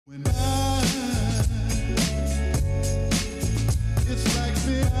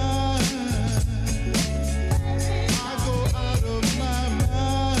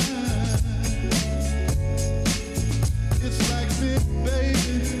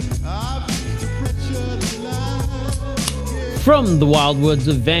From the wild woods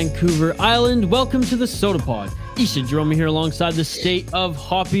of Vancouver Island, welcome to the Sota Pod. Isha Jerome here alongside the state of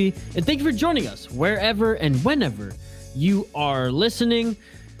Hoppy, and thank you for joining us wherever and whenever you are listening.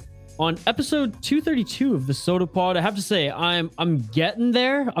 On episode 232 of the Sota Pod, I have to say I'm getting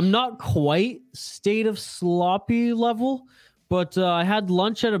there. I'm not quite state of sloppy level, but I had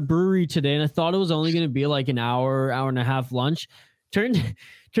lunch at a brewery today, and I thought it was only going to be like an hour and a half lunch.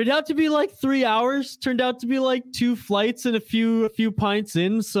 Turned out to be like 3 hours. Turned out to be like 2 flights and a few pints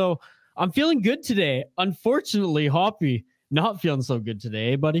in. So I'm feeling good today. Unfortunately, Hoppy, not feeling so good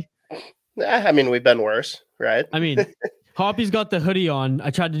today, buddy. I mean, we've been worse, right? I mean, Hoppy's got the hoodie on. I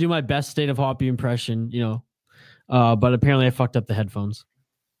tried to do my best state of Hoppy impression, but apparently I fucked up the headphones.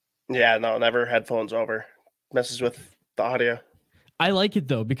 Yeah, no, never headphones over. Messes with the audio. I like it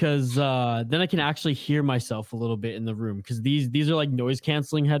though, because then I can actually hear myself a little bit in the room, because these are like noise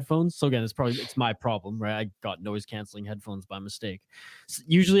canceling headphones. So again, it's my problem, right? I got noise canceling headphones by mistake. So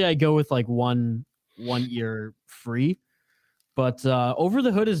usually I go with like one ear free, but over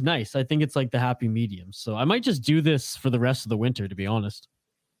the hood is nice. I think it's like the happy medium. So I might just do this for the rest of the winter, to be honest.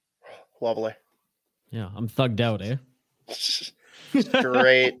 Lovely. Yeah, I'm thugged out, eh?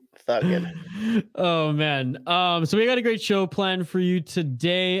 Straight thugging. Oh man. So we got a great show planned for you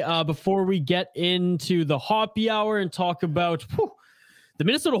today. Before we get into the Hoppy Hour and talk about the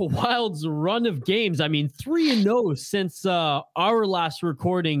Minnesota Wild's run of games. I mean, 3-0 since our last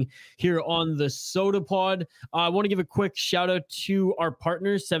recording here on the Sota Pod. I want to give a quick shout out to our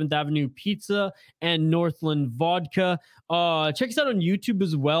partners, 7th Avenue Pizza and Northland Vodka. Check us out on YouTube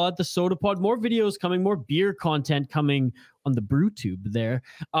as well at the Sota Pod. More videos coming, more beer content coming on the brew tube there.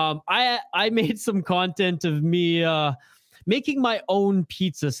 I made some content of me making my own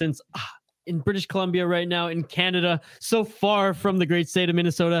pizza, since in British Columbia right now, in Canada, so far from the great state of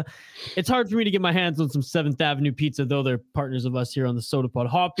Minnesota, it's hard for me to get my hands on some 7th Avenue Pizza, though they're partners of us here on the Sota Pod.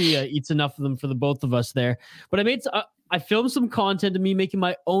 Hoppy eats enough of them for the both of us there. But I filmed some content of me making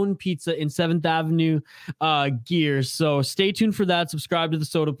my own pizza in 7th Avenue gear. So stay tuned for that. Subscribe to the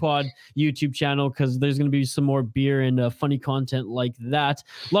Sota Pod YouTube channel, because there's going to be some more beer and funny content like that.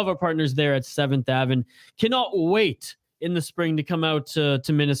 Love our partners there at 7th Avenue. Cannot wait in the spring to come out to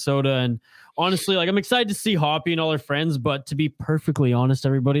Minnesota. And honestly, like, I'm excited to see Hoppy and all our friends, but to be perfectly honest,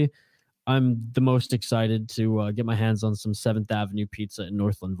 everybody, I'm the most excited to get my hands on some 7th Avenue Pizza and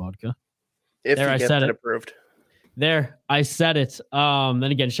Northland Vodka. If there, you get it approved. There, I said it. And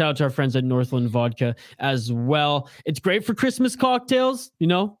again, shout out to our friends at Northland Vodka as well. It's great for Christmas cocktails,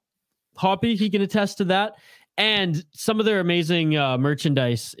 Hoppy, he can attest to that. And some of their amazing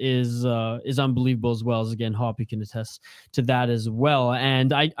merchandise is unbelievable as well. As again, Hoppy can attest to that as well.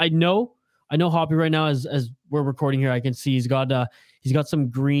 And I know Hoppy right now, as we're recording here, I can see he's got some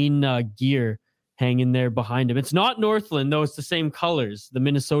green gear hanging there behind him. It's not Northland though; it's the same colors, the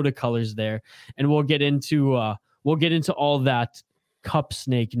Minnesota colors there. And we'll get into all that Cup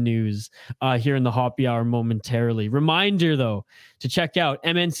Snake news here in the Hoppy Hour momentarily. Reminder, though, to check out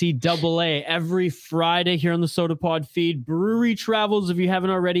MNCAA every Friday here on the Sota Pod feed. Brewery Travels, if you haven't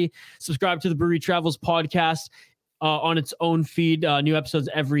already, subscribe to the Brewery Travels podcast on its own feed. New episodes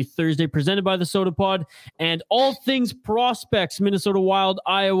every Thursday presented by the Sota Pod. And all things prospects, Minnesota Wild,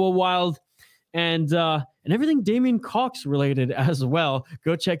 Iowa Wild, and everything Damien Cox related as well.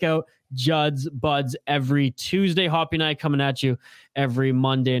 Go check out Judd's Buds every Tuesday. Hoppy and I coming at you every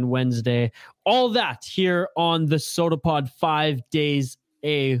Monday and Wednesday. All that here on the Sota Pod 5 days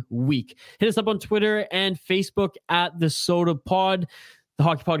a week. Hit us up on Twitter and Facebook at the Sota Pod. The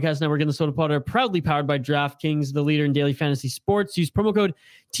Hockey Podcast Network and the Sota Pod are proudly powered by DraftKings, the leader in daily fantasy sports. Use promo code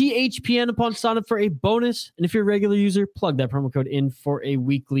THPN upon sign up for a bonus. And if you're a regular user, plug that promo code in for a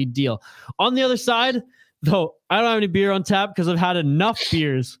weekly deal. On the other side, though, I don't have any beer on tap because I've had enough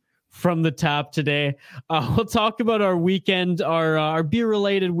beers from the tap today. We'll talk about our weekend, our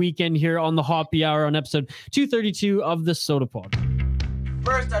beer-related weekend here on the Hoppy Hour on episode 232 of the Sota Pod.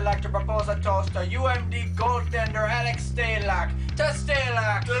 First, I'd like to propose a toast to UMD goaltender Alex Stalock. To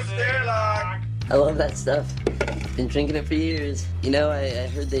Stalock! To Stalock! I love that stuff. Been drinking it for years. I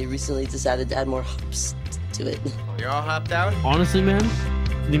heard they recently decided to add more hops to it. You're all hopped out? Honestly, man,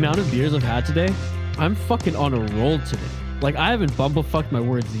 the amount of beers I've had today, I'm fucking on a roll today. Like, I haven't bumblefucked my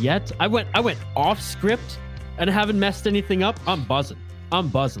words yet. I went off script and I haven't messed anything up. I'm buzzing.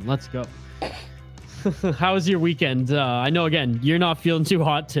 Let's go. How was your weekend? I know, again, you're not feeling too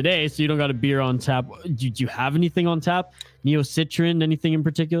hot today, so you don't got a beer on tap. Do you have anything on tap? Neo-Citron, anything in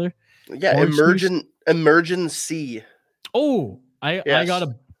particular? Yeah, emergency. Oh, I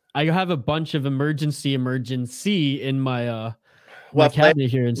have a bunch of emergency in my my cabinet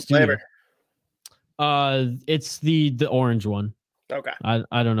here in studio. Flavor? It's the orange one. Okay.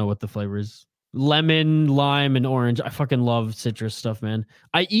 I don't know what the flavor is. Lemon, lime, and orange. I fucking love citrus stuff, man.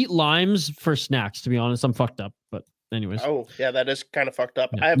 I eat limes for snacks, to be honest. I'm fucked up, but anyways. Oh, yeah, that is kind of fucked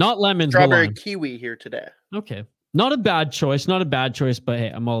up. Yeah. I have Not lemons, but strawberry lime. kiwi here today. Okay. Not a bad choice, but hey,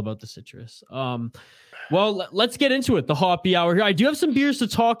 I'm all about the citrus. Well, let's get into it. The Hoppy Hour here. I do have some beers to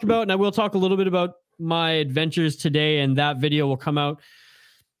talk about, and I will talk a little bit about my adventures today, and that video will come out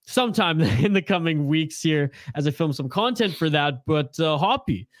sometime in the coming weeks here as I film some content for that. But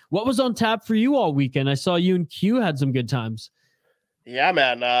Hoppy, what was on tap for you all weekend? I saw you and Q had some good times. Yeah,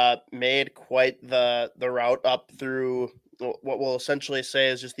 man. Made quite the route up through what we'll essentially say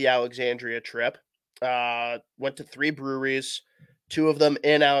is just the Alexandria trip. Went to 3 breweries, 2 of them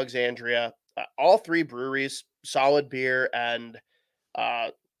in Alexandria. All 3 breweries, solid beer and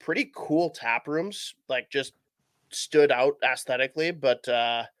pretty cool tap rooms. Like just stood out aesthetically. But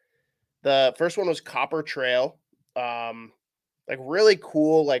the first one was Copper Trail. Like really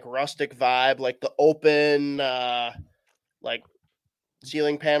cool, like rustic vibe, like the open like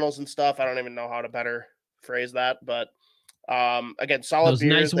ceiling panels and stuff. I don't even know how to better phrase that, but again, solid Those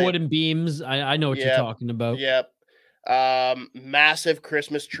beers. nice wooden beams. I know what you're talking about. Yep. Massive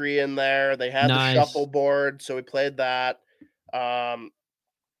Christmas tree in there. They had the shuffleboard, so we played that. And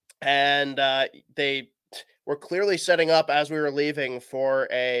they were clearly setting up as we were leaving for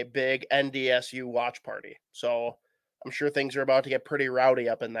a big NDSU watch party. So I'm sure things are about to get pretty rowdy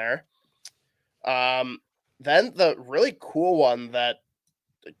up in there. Then the really cool one that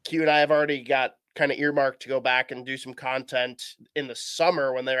Q and I have already got kind of earmarked to go back and do some content in the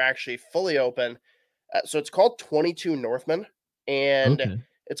summer when they're actually fully open. So it's called 22 Northman, and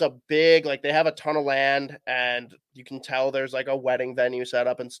it's a big, like they have a ton of land, and you can tell there's like a wedding venue set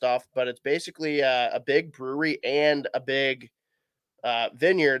up and stuff, but it's basically a big brewery and a big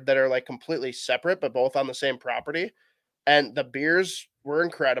vineyard that are like completely separate, but both on the same property. And the beers were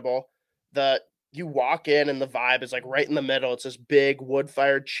incredible. You walk in and the vibe is like right in the middle. It's this big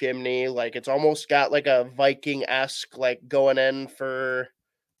wood-fired chimney. Like it's almost got like a Viking-esque, like going in for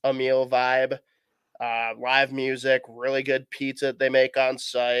a meal vibe. Live music, really good pizza they make on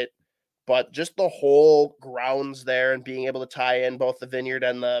site. But just the whole grounds there and being able to tie in both the vineyard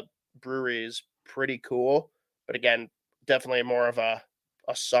and the brewery is pretty cool. But again, definitely more of a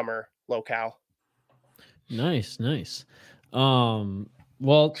summer locale. Nice.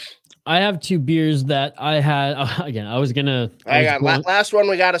 Well, I have 2 beers that I had. Again, I was last one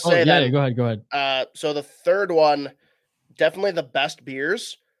we got to say that. Yeah, go ahead. So the third one, definitely the best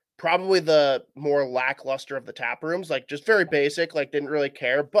beers. Probably the more lackluster of the tap rooms. Like just very basic. Like didn't really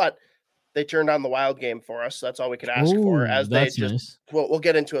care, but they turned on the wild game for us. So that's all we could ask for. As they just, nice. We'll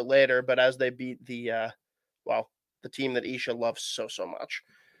get into it later. But as they beat the team that Isha loves so much.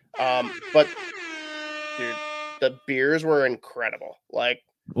 But dude, the beers were incredible. Like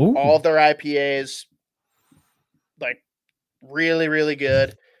all of their IPAs, like really, really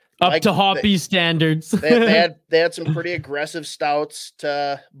good. Up to Hoppy standards. they had some pretty aggressive stouts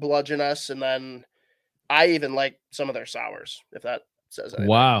to bludgeon us, and then I even like some of their sours, if that says anything.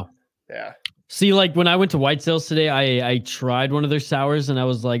 Wow. Yeah. See, like when I went to White Sales today, I tried one of their sours and I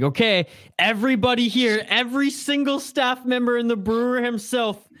was like, okay, everybody here, every single staff member and the brewer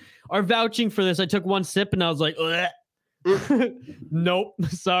himself are vouching for this. I took one sip and I was like, nope,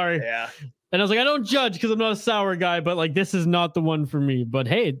 sorry. Yeah. And I was like, I don't judge because I'm not a sour guy, but like this is not the one for me. But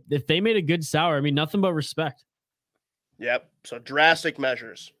hey, if they made a good sour, I mean, nothing but respect. Yep. So drastic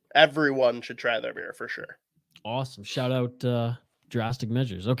measures. Everyone should try their beer for sure. Awesome. Shout out drastic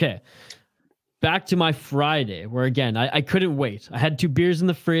measures. Okay. Back to my Friday, where again, I couldn't wait. I had 2 beers in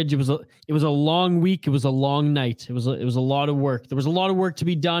the fridge. It was a long week. It was a long night. It was a lot of work. There was a lot of work to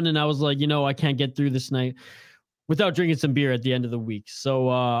be done. And I was like, I can't get through this night without drinking some beer at the end of the week.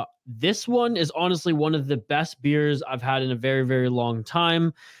 So this one is honestly one of the best beers I've had in a very, very long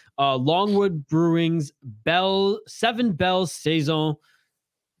time. Longwood Brewing's 7 Bells Saison.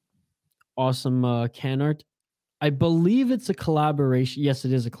 Awesome can art. I believe it's a collaboration. Yes,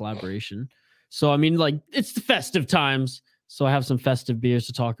 it is a collaboration. So, I mean, like, it's the festive times. So I have some festive beers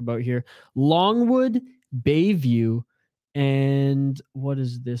to talk about here. Longwood, Bayview, and what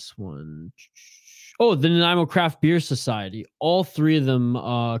is this one? Oh, the Nanaimo Craft Beer Society. All 3 of them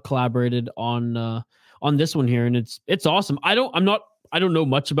collaborated on this one here, and it's awesome. I don't know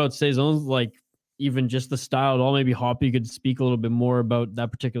much about saisons, like even just the style at all. Maybe Hoppy could speak a little bit more about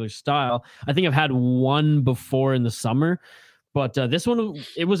that particular style. I think I've had one before in the summer, but this one,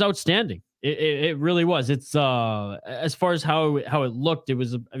 it was outstanding. It really was. It's as far as how it looked, it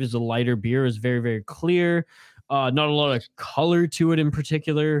was a lighter beer. It was very, very clear. Not a lot of color to it in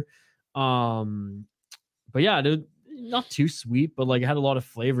particular. But yeah, dude, not too sweet, but like it had a lot of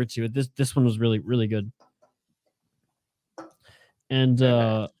flavor to it. This one was really, really good. And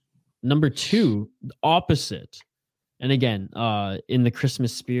number 2, the opposite. And again, in the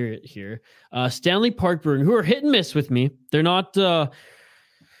Christmas spirit here, Stanley Park Brewing, who are hit and miss with me. They're not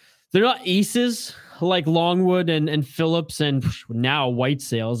aces like Longwood and Phillips and now White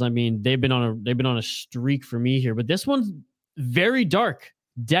Sails. I mean, they've been on a streak for me here, but this one's very dark.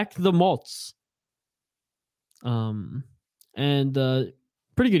 Deck the malts. And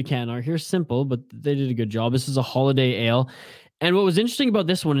pretty good can art here. Simple, but they did a good job. This is a holiday ale. And what was interesting about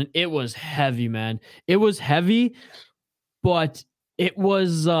this one, it was heavy, man. It was heavy, but it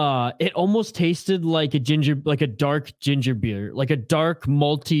was it almost tasted like a dark ginger beer, like a dark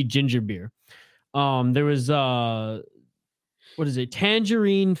malty ginger beer. There was what is it?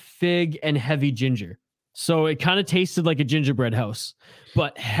 Tangerine, fig, and heavy ginger. So it kind of tasted like a gingerbread house,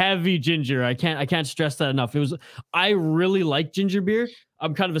 but heavy ginger. I can't stress that enough. I really like ginger beer.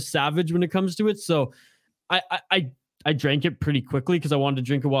 I'm kind of a savage when it comes to it. So I drank it pretty quickly because I wanted to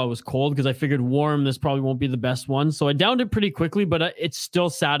drink it while it was cold because I figured warm, this probably won't be the best one. So I downed it pretty quickly, but it still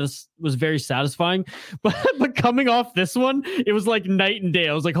was very satisfying. But coming off this one, it was like night and day.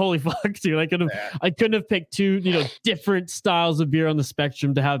 I was like, holy fuck, dude. I couldn't have picked 2, different styles of beer on the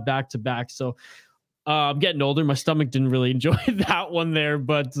spectrum to have back to back. So I'm getting older. My stomach didn't really enjoy that one there,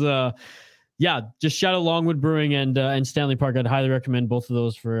 but yeah, just shout out Longwood Brewing and Stanley Park. I'd highly recommend both of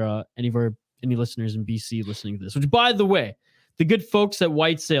those for any listeners in BC listening to this. Which, by the way, the good folks at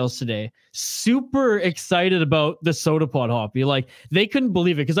White Sails today, super excited about the Sota pod hoppy. Like they couldn't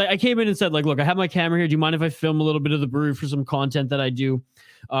believe it because I came in and said, like, look, I have my camera here. Do you mind if I film a little bit of the brewery for some content that I do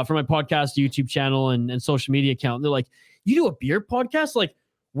for my podcast, YouTube channel, and social media account? And they're like, you do a beer podcast? Like,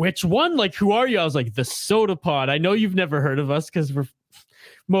 which one? Like, who are you? I was like, the Sota pod. I know you've never heard of us because we're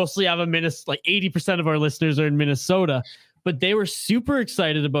mostly have like 80% of our listeners are in Minnesota, but they were super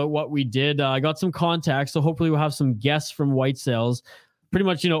excited about what we did. I got some contacts, so hopefully we'll have some guests from White Sails. Pretty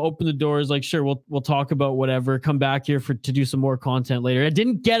much, open the doors. Like, sure, we'll talk about whatever. Come back here to do some more content later. I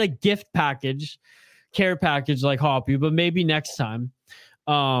didn't get a gift package, care package like Hoppy, but maybe next time.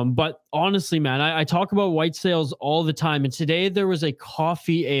 But honestly, man, I talk about White Sails all the time. And today there was a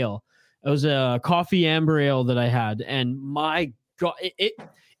coffee ale. It was a coffee amber ale that I had. And my God,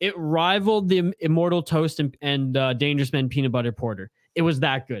 it rivaled the Immortal Toast and Dangerous Men peanut butter porter. It was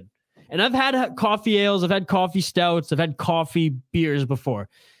that good. And I've had coffee ales. I've had coffee stouts. I've had coffee beers before.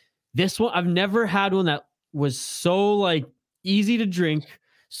 This one, I've never had one that was so like easy to drink,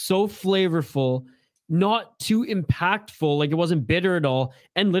 so flavorful, not too impactful. Like it wasn't bitter at all.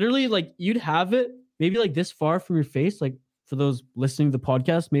 And literally like you'd have it maybe like this far from your face. Like for those listening to the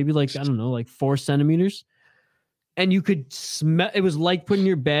podcast, maybe like, I don't know, like 4 centimeters. And you could smell, it was like putting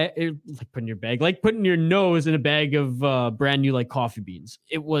your putting your nose in a bag of brand new like coffee beans.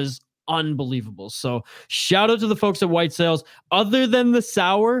 It was unbelievable. So shout out to the folks at White Sails. Other than the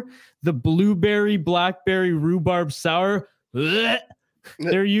sour, the blueberry, blackberry, rhubarb sour,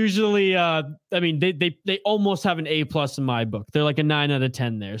 they're usually they almost have an A+ in my book. They're like a 9 out of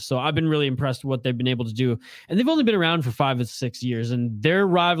 10 there. So I've been really impressed with what they've been able to do. And they've only been around for 5 or 6 years, and they're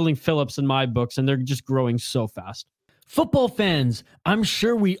rivaling Phillips in my books, and they're just growing so fast. Football fans, I'm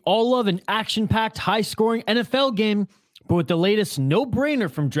sure we all love an action-packed, high-scoring NFL game, but with the latest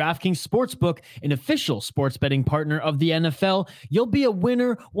no-brainer from DraftKings Sportsbook, an official sports betting partner of the NFL, you'll be a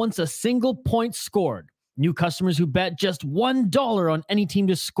winner once a single point scored. New customers who bet just $1 on any team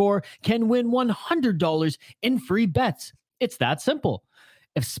to score can win $100 in free bets. It's that simple.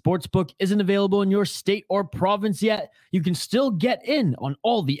 If Sportsbook isn't available in your state or province yet, you can still get in on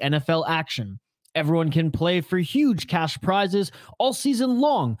all the NFL action. Everyone can play for huge cash prizes all season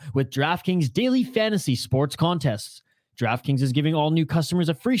long with DraftKings daily fantasy sports contests. DraftKings is giving all new customers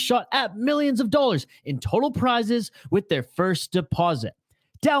a free shot at millions of dollars in total prizes with their first deposit.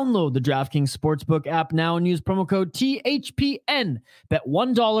 Download the DraftKings Sportsbook app now and use promo code THPN. Bet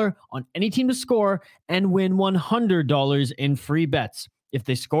 $1 on any team to score and win $100 in free bets. If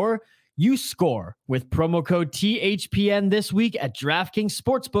they score, you score with promo code THPN this week at DraftKings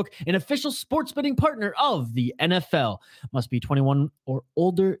Sportsbook, an official sports betting partner of the NFL. Must be 21 or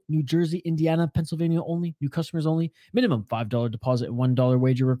older. New Jersey, Indiana, Pennsylvania only. New customers only. Minimum $5 deposit and $1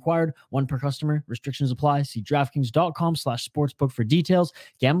 wager required. 1 per customer. Restrictions apply. See DraftKings.com/sportsbook for details.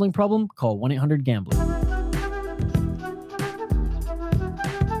 Gambling problem? Call 1-800-GAMBLER.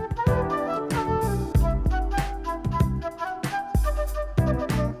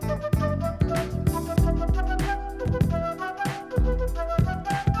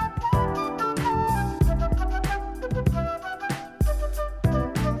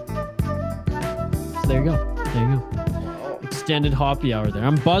 So there you go. There you go. Wow. Extended hoppy hour there.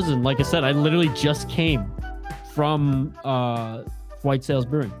 I'm buzzing. Like I said, I literally just came from White Sails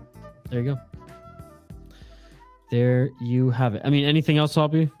Brewing. There you go. There you have it. I mean, anything else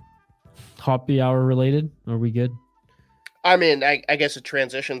hoppy hour related? Are we good? I mean, I guess it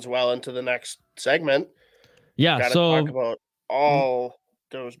transitions well into the next segment. Yeah. Gotta So talk about all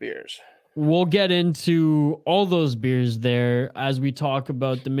those beers. we'll get into all those beers there as we talk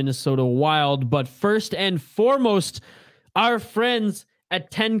about the Minnesota Wild. But first and foremost, our friends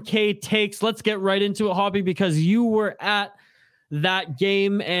at 10K Takes. Let's get right into it, Hoppy, because you were at that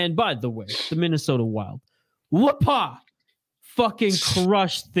game. And by the way, the Minnesota Wild, whoopah, fucking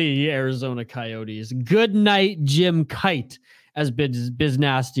crushed the Arizona Coyotes. Good night, Jim Kite, as Biz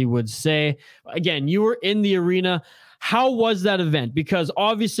Nasty would say. Again, you were in the arena. How was that event? Because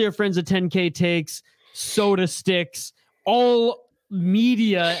obviously our friends at 10K Takes, Soda Sticks, all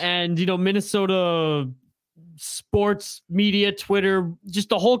media and, Minnesota sports media, Twitter, just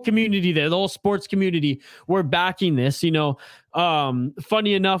the whole community there, the whole sports community were backing this,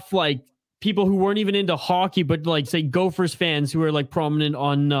 funny enough, like people who weren't even into hockey, but like say Gophers fans who are like prominent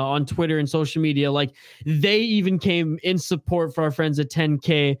on Twitter and social media, like they even came in support for our friends at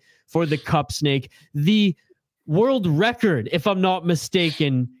 10K for the Cup Snake, the world record, if I'm not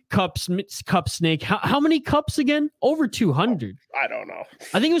mistaken, cup snake. How many cups again? Over 200. I don't know.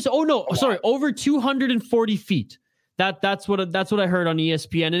 I think it was over 240 feet. That's what I heard on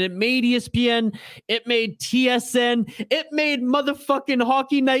ESPN, and it made ESPN, it made TSN, it made motherfucking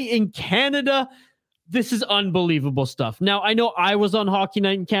Hockey Night in Canada. This is unbelievable stuff. Now I know I was on Hockey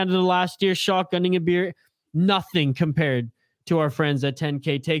Night in Canada last year, shotgunning a beer. Nothing compared to our friends at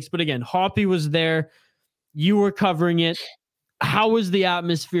 10K Takes, but again, Hoppy was there. You were covering it. How was the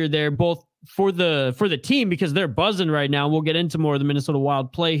atmosphere there, both for the team, because they're buzzing right now? We'll get into more of the Minnesota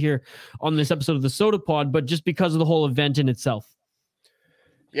Wild play here on this episode of the Soda Pod, but just because of the whole event in itself.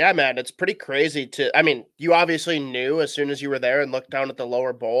 Yeah, man, it's pretty crazy you obviously knew as soon as you were there and looked down at the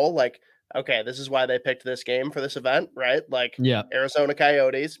lower bowl, like, okay, this is why they picked this game for this event, right? Like, yeah, Arizona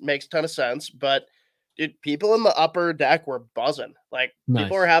Coyotes makes a ton of sense, but dude, people in the upper deck were buzzing. Like, nice.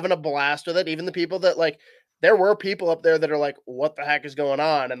 People were having a blast with it. Even the people that there were people up there that are like, what the heck is going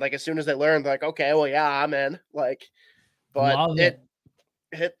on? And like, as soon as they learned, they're like, okay, well, yeah, I'm in. Like, but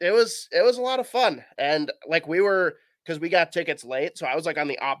it was a lot of fun. And like because we got tickets late. So I was like on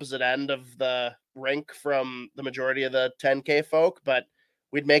the opposite end of the rink from the majority of the 10K folk, but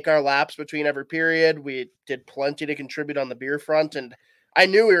we'd make our laps between every period. We did plenty to contribute on the beer front. And I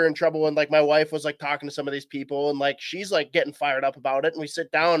knew we were in trouble when like my wife was like talking to some of these people and like, she's like getting fired up about it. And we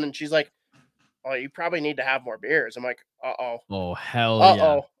sit down and she's like, oh, you probably need to have more beers. I'm like, uh-oh. Oh, hell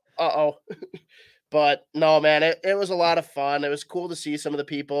uh-oh. Yeah. Uh-oh. But no, man, it was a lot of fun. It was cool to see some of the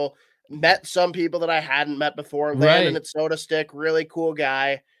people. Met some people that I hadn't met before. Right. Landon at Soda Stick, really cool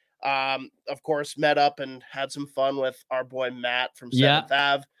guy. Of course, met up and had some fun with our boy Matt from 7th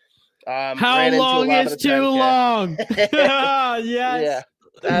Ave. How long is too long? Yes.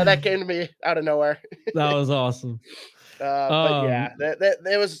 Yeah. That came to me out of nowhere. That was awesome. But yeah,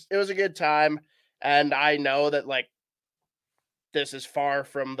 it was a good time. And I know that like this is far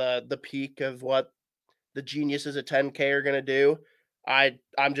from the peak of what the geniuses at 10K are gonna do. I'm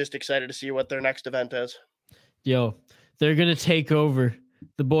just excited to see what their next event is. Yo, they're gonna take over.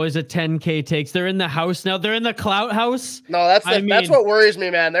 The boys at 10K Takes. They're in the house now. They're in the clout house. No, that's what worries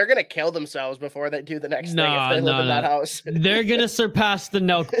me, man. They're gonna kill themselves before they do the next thing if they live in that house. They're gonna surpass the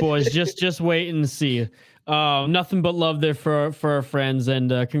Nelk boys. Just wait and see. Nothing but love there for our friends,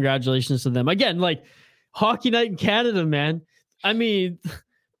 and congratulations to them again. Like Hockey Night in Canada, man. I mean,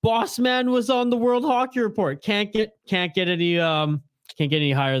 Boss Man was on the World Hockey Report. Can't get any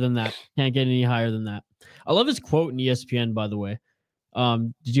higher than that. Can't get any higher than that. I love his quote in ESPN, by the way.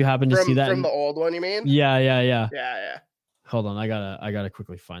 Did you happen to see that from the old one? You mean? Yeah. Hold on, I gotta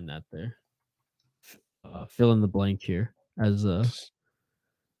quickly find that there. Fill in the blank here as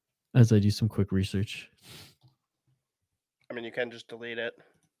I do some quick research. I mean, you can just delete it.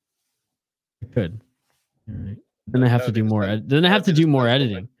 I could. All right. Then I have to do more. Then I have to do more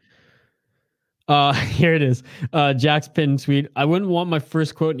editing. Here it is. Jack's pinned tweet. I wouldn't want my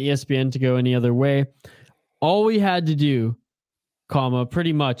first quote in ESPN to go any other way. All we had to do,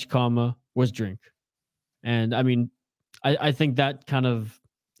 pretty much, was drink. And I mean, I think that kind of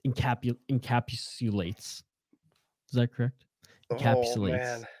encapsulates. Is that correct? Encapsulates.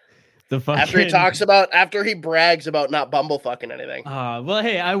 Man. After he brags about not bumblefucking anything. Well,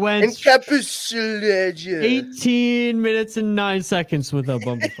 hey, I went 18 minutes and 9 seconds without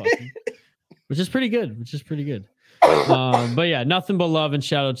bumblefucking, which is pretty good. But yeah, nothing but love and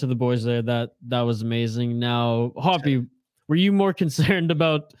shout out to the boys there. That was amazing. Now, Hoppy, were you more concerned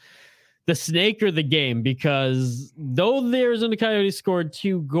about the snake or the game? Because though the Arizona Coyotes scored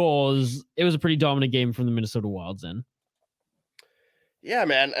 2 goals, it was a pretty dominant game from the Minnesota Wild's end. Yeah,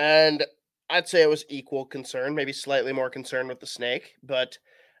 man. And I'd say it was equal concern, maybe slightly more concerned with the snake, but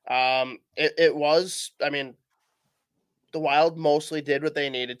it was, I mean, the Wild mostly did what they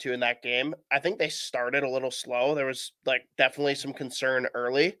needed to in that game. I think they started a little slow. There was like definitely some concern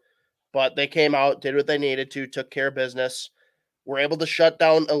early, but they came out, did what they needed to, took care of business. Were able to shut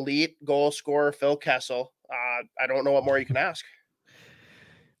down elite goal scorer Phil Kessel. I don't know what more you can ask.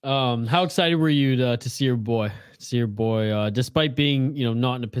 How excited were you to see your boy? Despite being,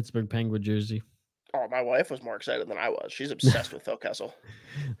 not in a Pittsburgh Penguin jersey. Oh, my wife was more excited than I was. She's obsessed with Phil Kessel.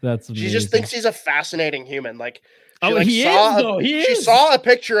 That's amazing. She just thinks he's a fascinating human. Like, he she saw a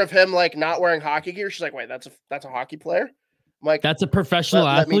picture of him like not wearing hockey gear. She's like, "Wait, that's a hockey player?" I'm like, "That's a professional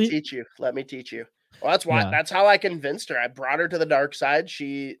athlete." Let me teach you. Well, that's why. Yeah. That's how I convinced her. I brought her to the dark side.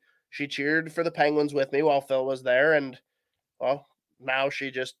 She cheered for the Penguins with me while Phil was there, and well, now she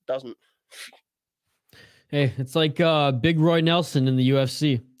just doesn't. Hey, it's like Big Roy Nelson in the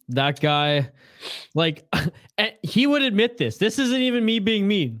UFC. That guy, like, he would admit this. This isn't even me being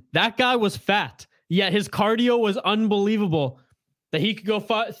mean. That guy was fat, yet his cardio was unbelievable. That he could go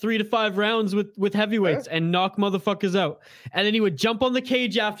 3 to 5 rounds with heavyweights and knock motherfuckers out. And then he would jump on the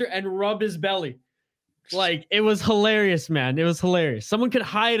cage after and rub his belly. Like, it was hilarious, man. It was hilarious. Someone could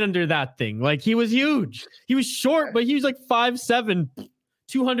hide under that thing. Like, he was huge. He was short, but he was like 5'7",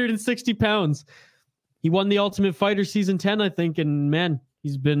 260 pounds. He won the Ultimate Fighter season 10, I think. And man,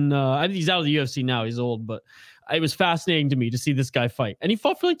 he's been, I think he's out of the UFC now. He's old, but it was fascinating to me to see this guy fight. And he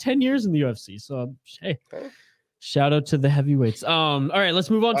fought for like 10 years in the UFC. So, hey, shout out to the heavyweights. All right, let's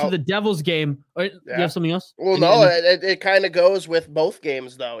move on to the Devils game. All right, you have something else? Well, no, it kind of goes with both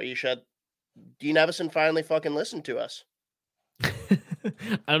games, though, Isha. Dean Evison finally fucking listened to us. I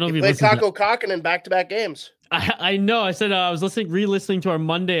don't know if you played Kakko Kakkonen back-to-back games. I know. I said I was re-listening to our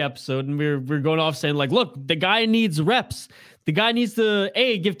Monday episode, and we're going off saying, like, look, the guy needs reps. The guy needs to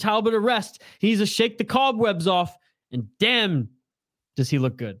give Talbot a rest. He needs to shake the cobwebs off, and damn, does he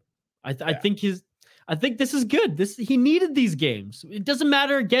look good? I think this is good. He needed these games. It doesn't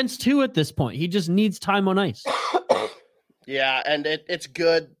matter against who at this point. He just needs time on ice. Yeah, and it's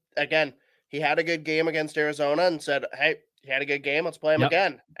good. Again, he had a good game against Arizona and said, hey, he had a good game. Let's play him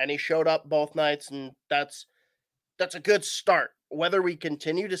again. And he showed up both nights, and that's a good start. Whether we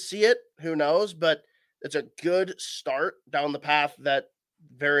continue to see it, who knows? But it's a good start down the path that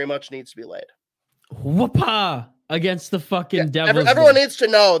very much needs to be laid. Whoopah against the fucking Devils. Everyone needs to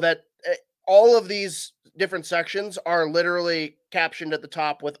know that all of these different sections are literally captioned at the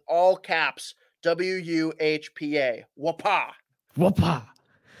top with all caps, WUHPA. Whoopah. Whoopah.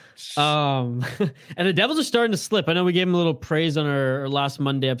 And the Devils are starting to slip. I know we gave them a little praise on our last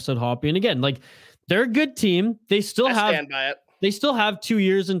Monday episode, Hoppy. And again, like, they're a good team. They still stand by it. They still have 2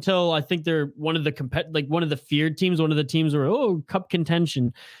 years until I think they're one of the feared teams, one of the teams where cup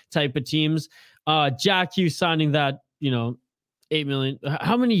contention type of teams. Jack Hughes signing that, $8 million.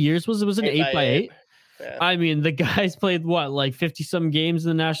 How many years was it? Was it 8 by 8? Yeah. I mean, the guy's played what, like 50 some games in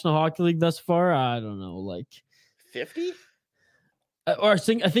the National Hockey League thus far. I don't know, like 50. Or I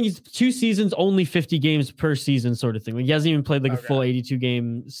think he's 2 seasons, only 50 games per season, sort of thing. Like, he hasn't even played like a full 82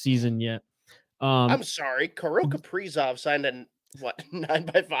 game season yet. I'm sorry, Kirill Kaprizov signed in 9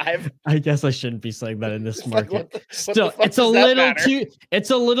 by 5. I guess I shouldn't be saying that in this market. Still, it's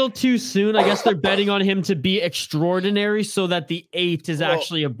a little too soon. I guess they're betting on him to be extraordinary, so that the 8 is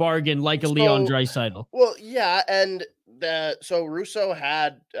actually a bargain, like a Leon Draisaitl. Well, yeah, and so Russo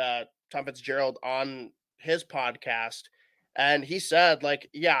had Tom Fitzgerald on his podcast. And he said, like,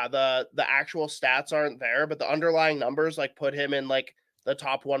 yeah, the actual stats aren't there, but the underlying numbers like put him in like the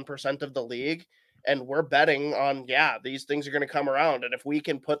top 1% of the league. And we're betting on, these things are going to come around. And if we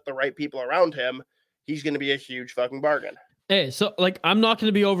can put the right people around him, he's going to be a huge fucking bargain. Hey, so like, I'm not going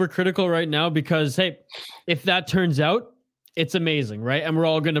to be overcritical right now because, hey, if that turns out, it's amazing, right? And we're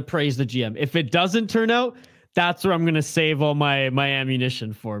all going to praise the GM. If it doesn't turn out, that's where I'm going to save all my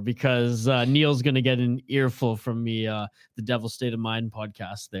ammunition for, because Neil's going to get an earful from me, the Devil's State of Mind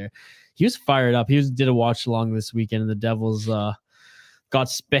podcast there. He was fired up. He did a watch along this weekend, and the Devils got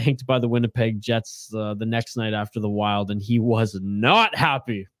spanked by the Winnipeg Jets the next night after the Wild, and he was not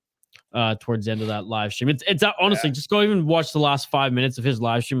happy towards the end of that live stream. It's honestly, just go even watch the last 5 minutes of his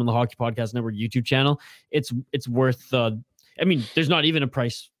live stream on the Hockey Podcast Network YouTube channel. It's worth I mean, there's not even a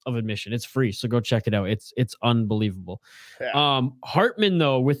price of admission. It's free. So go check it out. It's unbelievable. Yeah. Hartman,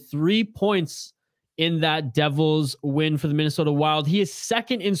 though, with 3 points in that Devils win for the Minnesota Wild. He is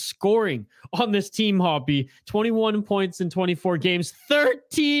second in scoring on this team, Hoppy. 21 points in 24 games,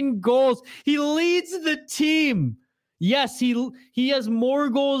 13 goals. He leads the team. Yes, he has more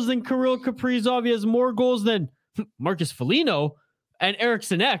goals than Kirill Kaprizov. He has more goals than Marcus Foligno and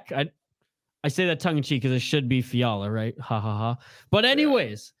Eriksson Ek. I say that tongue in cheek because it should be Fiala, right? Ha ha ha. But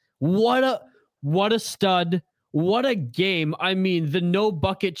anyways, what a stud. What a game. I mean, the no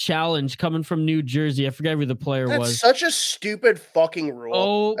bucket challenge coming from New Jersey. I forget who the player was. That's such a stupid fucking rule.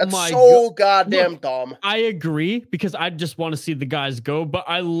 Oh, that's my so goddamn dumb. I agree because I just want to see the guys go, but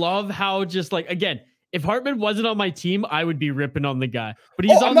I love how just like, again, if Hartman wasn't on my team, I would be ripping on the guy. But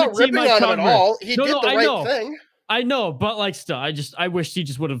he's on the team I cover. Him at all. He did the right thing. I know, but like still, I wish he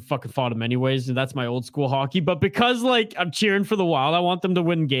just would have fucking fought him anyways. And that's my old school hockey. But because like I'm cheering for the Wild, I want them to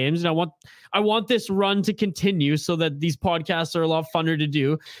win games, and I want this run to continue so that these podcasts are a lot funner to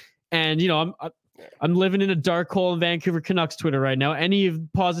do. And you know, I'm living in a dark hole in Vancouver Canucks Twitter right now. Any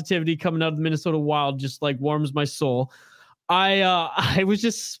positivity coming out of the Minnesota Wild just like warms my soul. I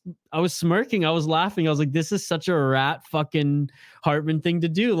was smirking. I was laughing. I was like, this is such a rat fucking Hartman thing to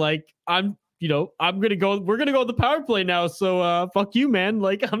do. Like we're going to go on the power play now. So fuck you, man.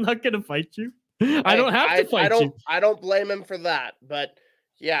 Like, I'm not going to fight you. I don't have to fight you. I don't blame him for that. But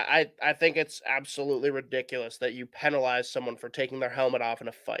yeah, I think it's absolutely ridiculous that you penalize someone for taking their helmet off in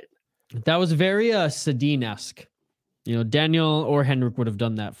a fight. That was very Sedin-esque. You know, Daniel or Henrik would have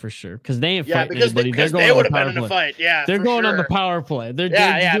done that for sure because they ain't fighting anybody. They would have been in a fight. Yeah, they're going on the power play. They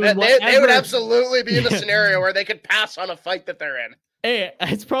would absolutely be in a scenario where they could pass on a fight that they're in. Hey,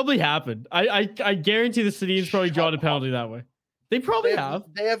 it's probably happened. I guarantee the Sedins probably drawn a penalty that way. They probably have.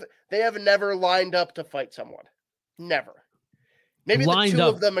 They have never lined up to fight someone. Never. Maybe the two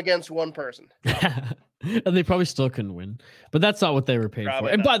of them against one person. And they probably still couldn't win. But that's not what they were paid for.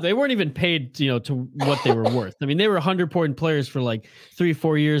 And by the way, they weren't even paid, to what they were worth. I mean, they were 100-point players for like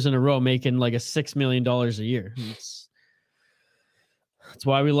 3-4 years in a row, making like $6 million a year. That's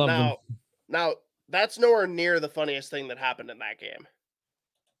why we love them. Now, that's nowhere near the funniest thing that happened in that game.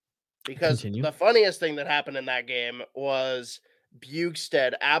 Because the funniest thing that happened in that game was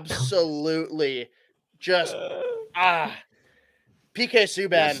Bjugstad absolutely just PK Subban.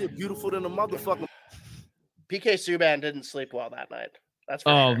 That shit beautiful than a motherfucker. PK Subban didn't sleep well that night. That's for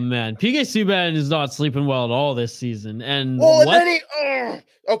sure. Man, PK Subban is not sleeping well at all this season. And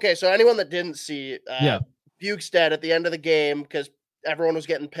okay, so anyone that didn't see Bjugstad at the end of the game, because everyone was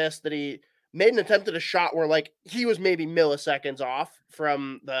getting pissed that he made an attempt at a shot where like he was maybe milliseconds off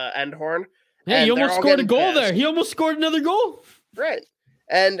from the end horn. Hey, he almost scored a goal there. He almost scored another goal. Right.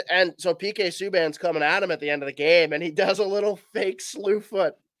 And so PK Subban's coming at him at the end of the game, and he does a little fake slew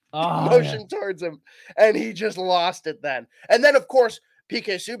foot motion towards him, and he just lost it then. And then, of course,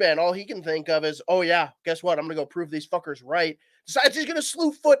 PK Subban, all he can think of is, oh, yeah, guess what? I'm going to go prove these fuckers right. Decides he's going to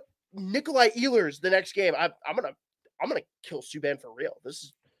slew foot Nikolai Ehlers the next game. I'm gonna kill Subban for real. This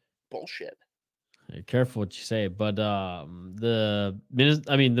is bullshit. Hey, careful what you say, but the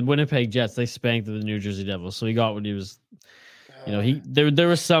Winnipeg Jets, they spanked the New Jersey Devils, so he got what he was. There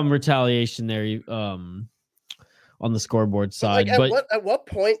was some retaliation there on the scoreboard side. But at what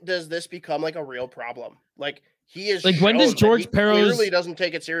point does this become like a real problem? Like he is like when does George Peros clearly doesn't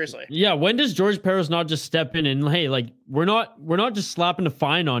take it seriously? Yeah, when does George Peros not just step in and hey, like we're not just slapping a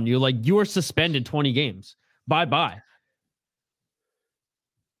fine on you, like you are suspended 20 games. Bye.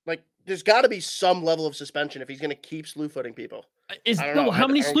 Like there's got to be some level of suspension if he's going to keep slew footing people. How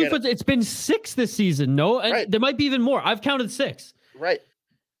many slew foots? It's been 6 this season. No, and right. There might be even more. I've counted 6. Right.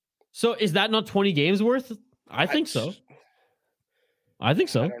 So is that not 20 games worth? I think so. I think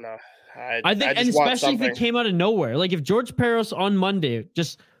so. I don't know. I think, and especially if it came out of nowhere, like if George Peros on Monday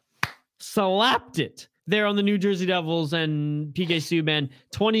just slapped it there on the New Jersey Devils and PK Subban,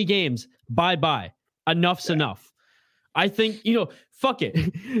 20 games, bye. Enough's enough. I think, fuck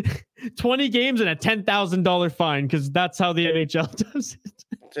it. 20 games and a $10,000 fine because that's how the NHL does it.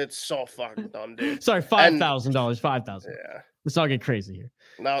 It's so fucking dumb, dude. Sorry, $5,000. $5,000. Yeah. Let's not get crazy here.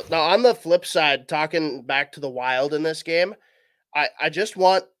 Now, on the flip side, talking back to the Wild in this game, I just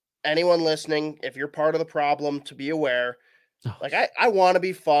want anyone listening, if you're part of the problem, to be aware. Like, I want to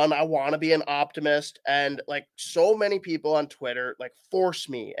be fun. I want to be an optimist. And, like, so many people on Twitter, like, force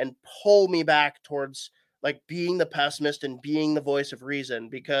me and pull me back towards, like, being the pessimist and being the voice of reason.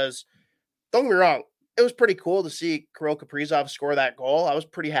 Because, don't get me wrong, it was pretty cool to see Kirill Kaprizov score that goal. I was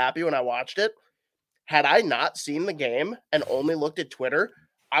pretty happy when I watched it. Had I not seen the game and only looked at Twitter,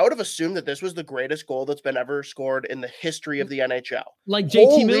 I would have assumed that this was the greatest goal that's been ever scored in the history of the NHL. Like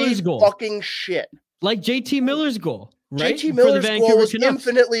JT Miller's goal. Fucking shit. Like JT Miller's goal. right? JT For the Miller's goal Vancouver was Canucks.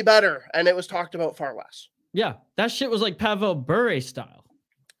 infinitely better, and it was talked about far less. Yeah, that shit was like Pavel Bure style.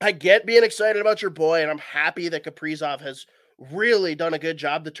 I get being excited about your boy, and I'm happy that Kaprizov has really done a good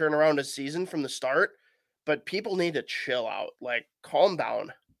job to turn around his season from the start, but people need to chill out. Like, calm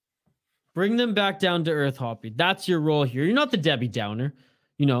down. Bring them back down to earth, Hoppy. That's your role here. You're not the Debbie Downer.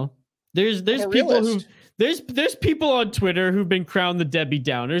 You know, there's I'm a people realist. there's people on Twitter who've been crowned the Debbie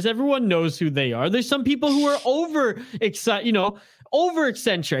Downers. Everyone knows who they are. There's some people who are over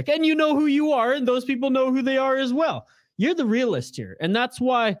eccentric, and you know who you are, and those people know who they are as well. You're the realist here, and that's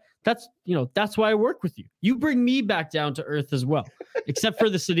why I work with you. You bring me back down to earth as well, except for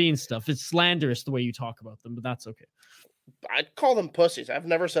the Sedin stuff. It's slanderous the way you talk about them, but that's okay. I'd call them pussies. I've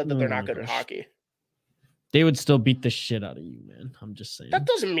never said that they're not good at hockey. They would still beat the shit out of you, man. I'm just saying. That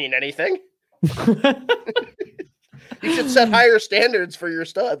doesn't mean anything. You should set higher standards for your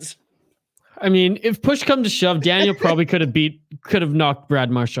studs. I mean, if push come to shove, Daniel probably could have knocked Brad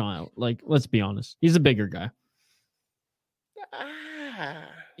Marchand out. Like, let's be honest. He's a bigger guy.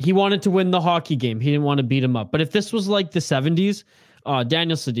 He wanted to win the hockey game. He didn't want to beat him up. But if this was like the 70s,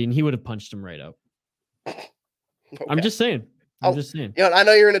 Daniel Sedin, he would have punched him right out. Okay. I'm just saying. You know, I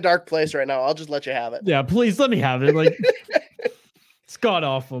know you're in a dark place right now. I'll just let you have it. Yeah, please let me have it. Like, it's god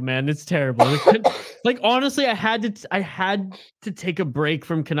awful, man. It's terrible. Like honestly, I had to take a break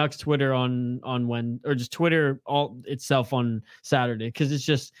from Canucks Twitter just Twitter itself on Saturday, because it's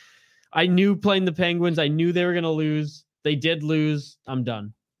just, I knew playing the Penguins, I knew they were gonna lose. They did lose. I'm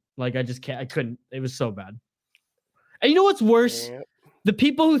done. Like, I just can't. I couldn't. It was so bad. And you know what's worse? Yeah. The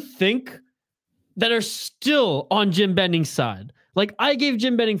people who think that are still on Jim Benning's side. Like, I gave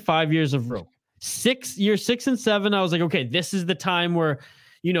Jim Benning 5 years of rope. 6 and 7. I was like, okay, this is the time where,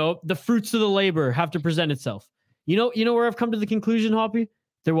 the fruits of the labor have to present itself. You know where I've come to the conclusion, Hoppy?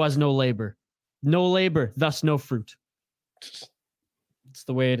 There was no labor. No labor, thus no fruit. It's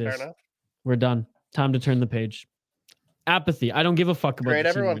the way it is. Fair enough. We're done. Time to turn the page. Apathy. I don't give a fuck about Trade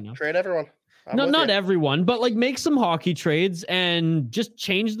the team everyone. right now. Trade everyone. No, not everyone, but like make some hockey trades and just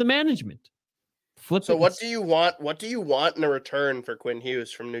change the management. Flip So it. what do you want? What do you want in a return for Quinn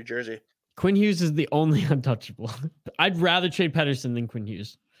Hughes from New Jersey? Quinn Hughes is the only untouchable. I'd rather trade Pettersson than Quinn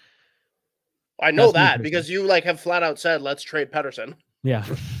Hughes. I know That's me that personally. because you have flat out said, let's trade Pettersson. Yeah.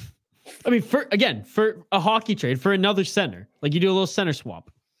 I mean, for a hockey trade, for another center, like you do a little center swap.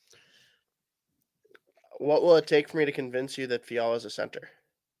 What will it take for me to convince you that Fiala is a center?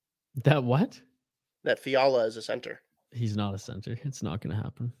 That what? That Fiala is a center. He's not a center. It's not going to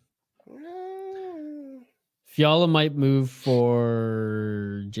happen. Fiala might move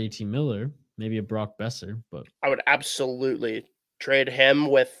for JT Miller, maybe a Brock Besser, but I would absolutely trade him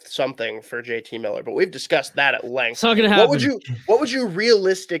with something for JT Miller, but we've discussed that at length. it's not going to happen. What would you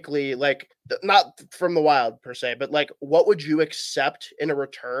realistically not from the Wild per se, but what would you accept in a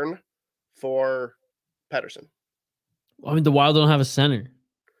return for Pettersson? I mean, the Wild don't have a center.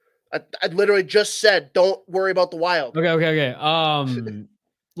 I literally just said, don't worry about the Wild. Okay.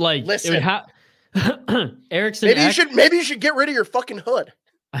 Like Listen. it would have Erickson. Maybe you should get rid of your fucking hood.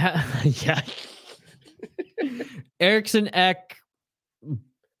 Yeah. Erickson Ek.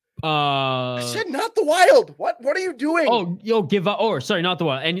 I said not the Wild. What are you doing? Give up. Oh, sorry, not the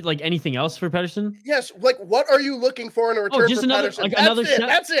Wild. Anything else for Pettersson? Yes. What are you looking for in a return just for another, Pettersson? like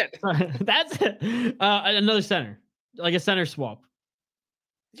That's another. it. That's it. That's it. Another center, like a center swap.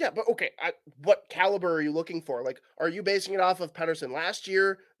 Yeah, but okay. What caliber are you looking for? Are you basing it off of Pettersson last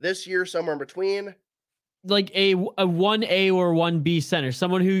year, this year, somewhere in between? Like a 1A or 1B center,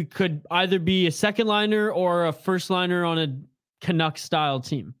 someone who could either be a second liner or a first liner on a Canucks style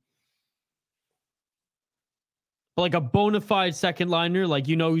team. But like a bona fide second liner,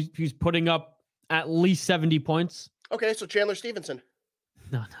 who's putting up at least 70 points. Okay, so Chandler Stevenson.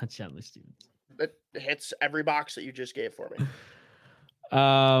 No, not Chandler Stevenson. It hits every box that you just gave for me.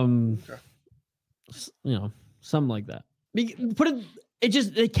 Something like that.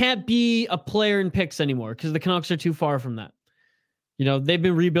 It can't be a player in picks anymore because the Canucks are too far from that. They've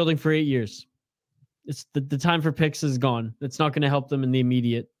been rebuilding for 8 years. It's the time for picks is gone. It's not going to help them in the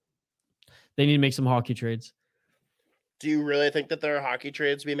immediate. They need to make some hockey trades. Do you really think that there are hockey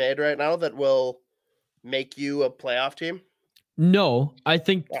trades to be made right now that will make you a playoff team? No, I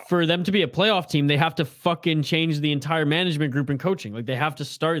think for them to be a playoff team, they have to fucking change the entire management group and coaching. Like, they have to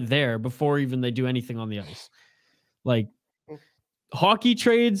start there before even they do anything on the ice. Like, hockey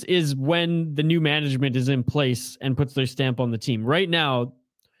trades is when the new management is in place and puts their stamp on the team. Right now,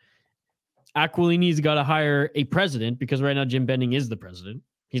 Aquilini's got to hire a president because right now Jim Benning is the president.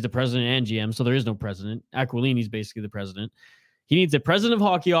 He's the president and GM, so there is no president. Aquilini's basically the president. He needs a president of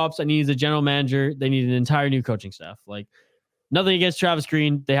hockey ops and he needs a general manager. They need an entire new coaching staff. Like, nothing against Travis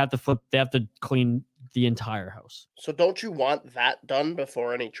Green. They have to clean the entire house. So don't you want that done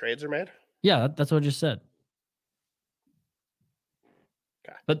before any trades are made? Yeah, that's what I just said.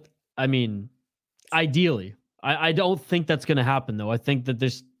 Okay. But I mean, ideally, I don't think that's going to happen though. I think that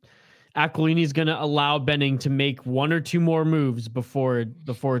Aquilini's going to allow Benning to make one or two more moves before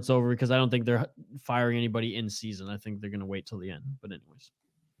it's over, because I don't think they're firing anybody in season. I think they're going to wait till the end. But anyways,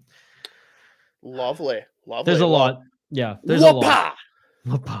 lovely. There's a lot. Yeah, there's a lot.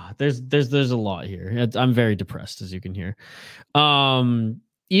 There's a lot here. I'm very depressed, as you can hear.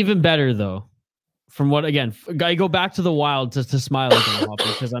 Even better though, from what, again, I go back to the Wild to smile again,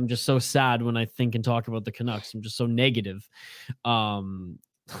 because I'm just so sad when I think and talk about the Canucks. I'm just so negative.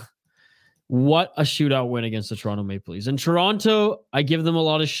 What a shootout win against the Toronto Maple Leafs. And Toronto, I give them a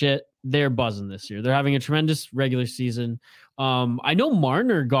lot of shit. They're buzzing this year. They're having a tremendous regular season. I know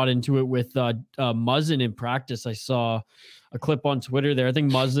Marner got into it with Muzzin in practice. I saw a clip on Twitter there. I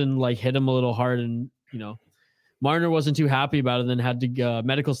think Muzzin like hit him a little hard, and Marner wasn't too happy about it, and then had to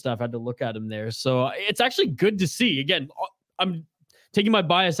medical staff had to look at him there. So it's actually good to see. Again, I'm taking my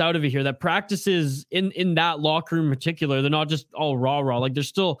bias out of it here, that practices in that locker room in particular, they're not just all rah. Like, there's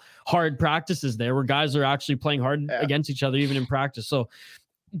still hard practices there where guys are actually playing hard against each other, even in practice. So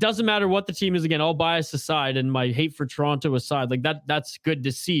it doesn't matter what the team is, again, all bias aside and my hate for Toronto aside, like that's good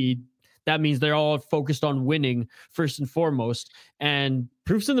to see. That means they're all focused on winning first and foremost, and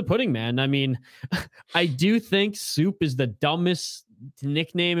proof's in the pudding, man. I mean, I do think Soup is the dumbest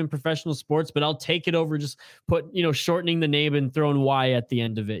nickname in professional sports, but I'll take it over just shortening the name and throwing Y at the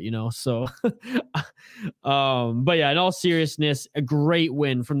end of it, so but yeah, in all seriousness, a great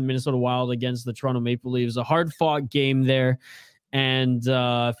win from the Minnesota Wild against the Toronto Maple Leafs. A hard fought game there, and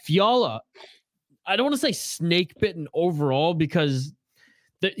Fiala, I don't want to say snake bitten overall, because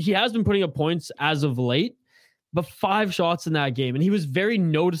he has been putting up points as of late, but 5 shots in that game, and he was very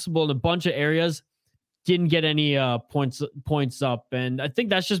noticeable in a bunch of areas. Didn't get any points up, and I think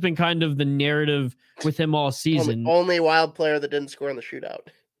that's just been kind of the narrative with him all season. Only Wild player that didn't score in the shootout.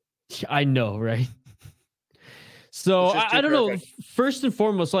 I know, right? So I don't know. First and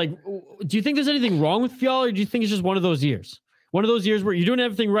foremost, like, do you think there's anything wrong with Fiala, or do you think it's just one of those years? One of those years where you're doing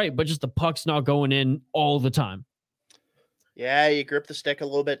everything right, but just the puck's not going in all the time. Yeah, you grip the stick a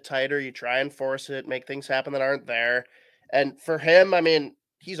little bit tighter. You try and force it, make things happen that aren't there. And for him, I mean,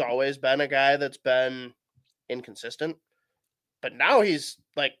 he's always been a guy that's been inconsistent, but now he's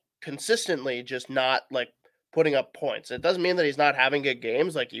like consistently just not like putting up points. It doesn't mean that he's not having good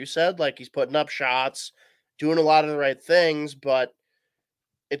games, like you said, like he's putting up shots, doing a lot of the right things, but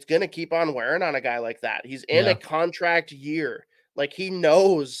it's going to keep on wearing on a guy like that. He's in a contract year. Like, he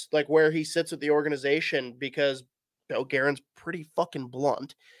knows like where he sits with the organization, because Bill Guerin's pretty fucking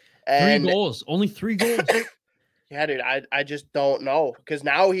blunt. And 3 goals, only 3 goals. Yeah, dude, I just don't know, because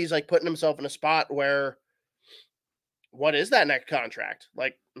now he's like putting himself in a spot where, what is that next contract?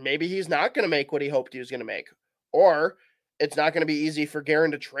 Like, maybe he's not going to make what he hoped he was going to make, or it's not going to be easy for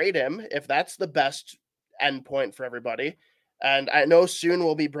Guerin to trade him if that's the best end point for everybody. And I know soon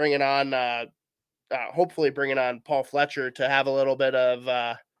we'll be bringing on, hopefully bringing on Paul Fletcher to have a little bit of,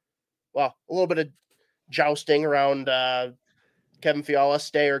 a little bit of jousting around Kevin Fiala,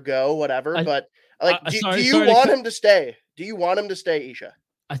 stay or go, whatever. But like, do you want him to stay? Do you want him to stay, Isha?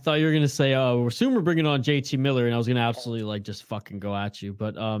 I thought you were going to say, soon we're bringing on JT Miller, and I was going to absolutely like just fucking go at you.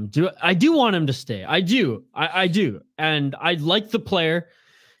 But I do want him to stay. I do. I do. And I like the player.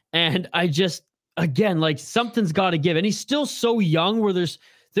 And I just, again, like, something's got to give. And he's still so young, where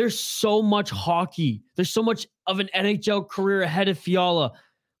there's so much hockey. There's so much of an NHL career ahead of Fiala.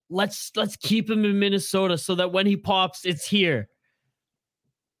 Let's keep him in Minnesota so that when he pops, it's here.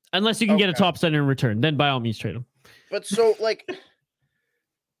 Unless you can get a top center in return, then by all means trade him. But so, like,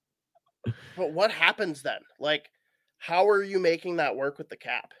 but what happens then? Like, how are you making that work with the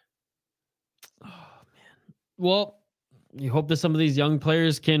cap? Oh, man. Well, you hope that some of these young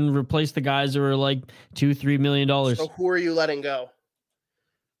players can replace the guys who are like $2-3 million. So who are you letting go?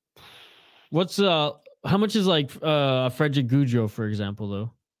 What's how much is like Frederick Boudreau, for example,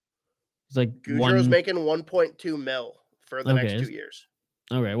 though? It's like Boudreau's making 1.2 mil for the next 2 years.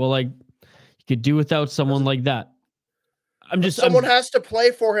 All right. Well, like, you could do without someone like that. Someone has to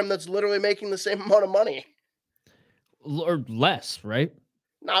play for him that's literally making the same amount of money. Or less, right?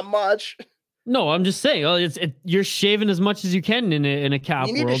 Not much. No, I'm just saying. You're shaving as much as you can in a cap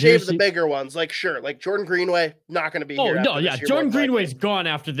world. You need to shave the bigger ones. Like, sure, like Jordan Greenway, not going to be here. Oh, no, yeah. Jordan Greenway's gone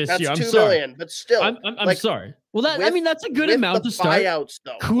after this year. I'm $2 sorry. million, but still. I'm sorry. Well, that's a good amount to start. Buyouts,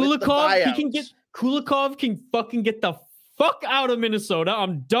 though. Kulikov, Kulikov can fucking get the fuck out of Minnesota.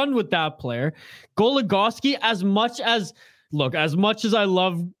 I'm done with that player. Goligoski, as much as I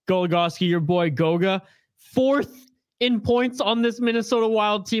love Goligoski, your boy Goga, 4th in points on this Minnesota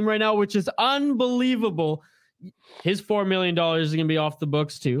Wild team right now, which is unbelievable. His $4 million is going to be off the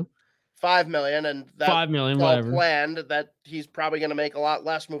books too. $5 million, and that $5 million, all whatever. planned. That he's probably going to make a lot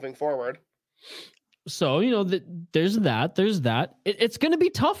less moving forward. So, there's that. It's going to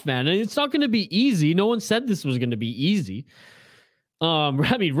be tough, man. And it's not going to be easy. No one said this was going to be easy.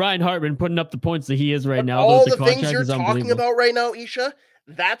 Ryan Hartman putting up the points that he is right now. All the things you're talking about right now, Isha,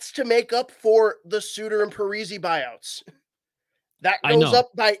 that's to make up for the Suter and Parise buyouts. That goes up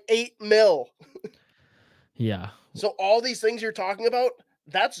by $8 million. Yeah. So all these things you're talking about,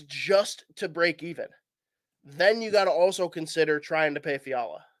 that's just to break even. Then you got to also consider trying to pay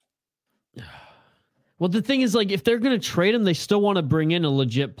Fiala. Well, the thing is, if they're going to trade him, they still want to bring in a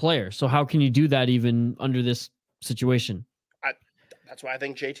legit player. So how can you do that even under this situation? That's why I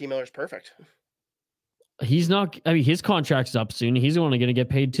think JT Miller's perfect. He's not. His contract's up soon. He's only going to get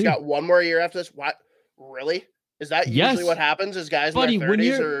paid too. He's got one more year after this. What? Really? Is that usually what happens? Is guys in their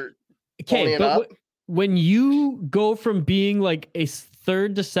 30s are ponying up? When you go from being like a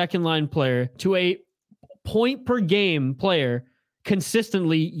third to second line player to a point per game player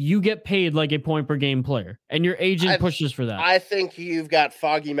consistently, you get paid like a point per game player, and your agent pushes for that. I think you've got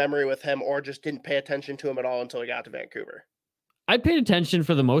foggy memory with him, or just didn't pay attention to him at all until he got to Vancouver. I paid attention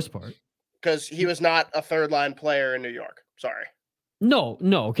for the most part because he was not a third line player in New York. Sorry. No.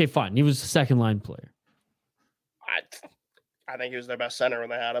 Okay, fine. He was a second line player. I think he was their best center when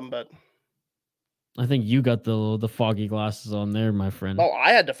they had him, but I think you got the foggy glasses on there, my friend. Oh,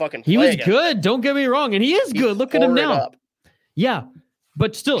 I had to fucking play He was again. Good. Don't get me wrong. And he is good. Look at him now. Up. Yeah.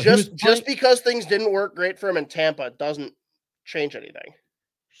 But still, just because things didn't work great for him in Tampa doesn't change anything.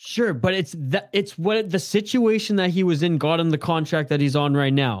 Sure, but it's what the situation that he was in got him the contract that he's on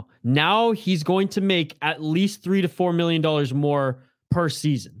right now. Now he's going to make at least $3 to $4 million more per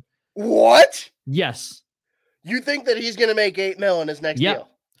season. What? Yes. You think that he's going to make $8 million in his next deal?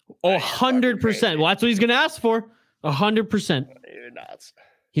 100%. Well, that's what he's going to ask for. 100%. You're nuts.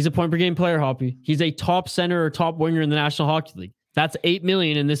 He's a point per game player, Hoppy. He's a top center or top winger in the National Hockey League. That's $8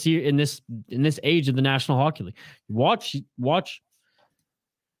 million in this year in this age of the National Hockey League. Watch.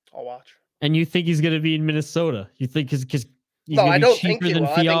 I'll watch. And you think he's going to be in Minnesota? You think because no, I don't think he will.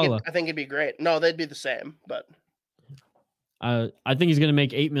 Fiala. I think it'd be great. No, they'd be the same, but I think he's going to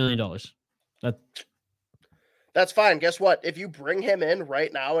make $8 million. That's fine. Guess what? If you bring him in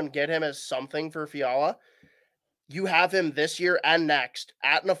right now and get him as something for Fiala, you have him this year and next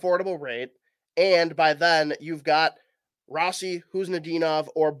at an affordable rate, and by then you've got Rossi, Kuznetsov,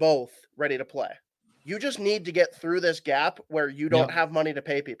 or both ready to play. You just need to get through this gap where you don't have money to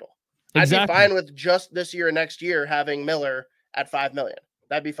pay people. Exactly. I'd be fine with just this year and next year having Miller at $5 million.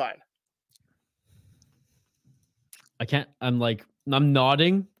 That'd be fine. I'm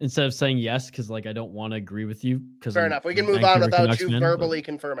nodding instead of saying yes because I don't want to agree with you. Fair enough. We can move on without you verbally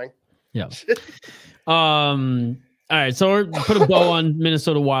confirming. Yeah. All right, so we're put a bow on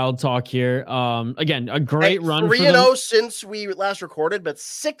Minnesota Wild talk here. Again, a great run. 3-0 since we last recorded, but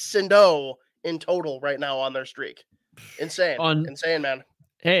 6-0 in total right now on their streak. Insane, man.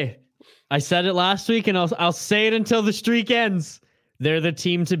 Hey, I said it last week, and I'll say it until the streak ends. They're the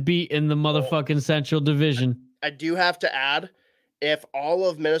team to beat in the motherfucking Central Division. I do have to add, if all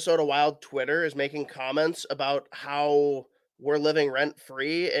of Minnesota Wild Twitter is making comments about how we're living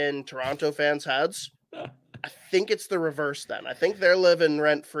rent-free in Toronto fans' heads, I think it's the reverse then. I think they're living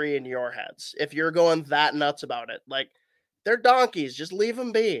rent-free in your heads. If you're going that nuts about it. They're donkeys. Just leave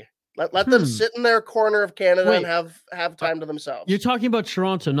them be. Let them sit in their corner of Canada and have time to themselves. You're talking about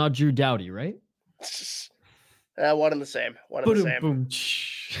Toronto, not Drew Doughty, right? One and the same.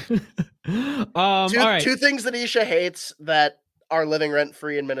 All right. Two things that Isha hates that are living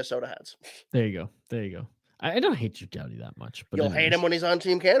rent-free in Minnesota heads. There you go. I don't hate Drew Doughty that much. But you'll hate him when he's on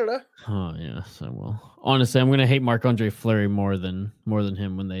Team Canada. Oh, yes, I will. Honestly, I'm going to hate Marc-Andre Fleury more than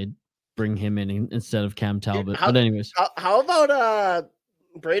him when they bring him in instead of Cam Talbot. But anyways. How about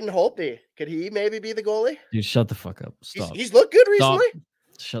Braden Holtby? Could he maybe be the goalie? Dude, shut the fuck up. Stop. He's looked good recently. Stop.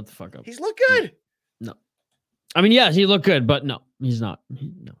 Shut the fuck up. He's looked good. No. I mean, yes, he looked good, but no, he's not.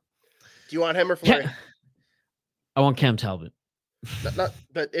 No. Do you want him or Fleury? I want Cam Talbot.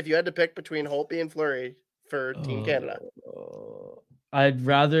 But if you had to pick between Holtby and Fleury for Team Canada, I'd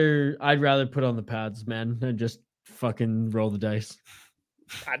rather put on the pads, man, and just fucking roll the dice.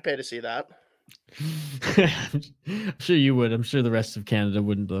 I'd pay to see that. I'm sure you would. I'm sure the rest of Canada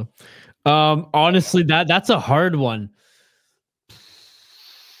wouldn't though. Honestly, that's a hard one.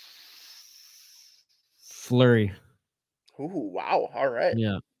 Fleury. Ooh, wow. All right.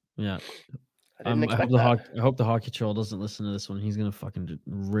 Yeah. I didn't I hope expect that. I hope the hockey troll doesn't listen to this one. He's gonna fucking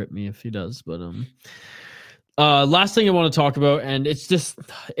rip me if he does. But last thing I want to talk about, and it's just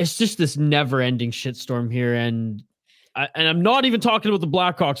this never-ending shitstorm here, and I'm not even talking about the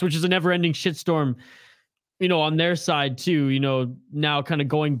Blackhawks, which is a never-ending shitstorm, on their side too. Now kind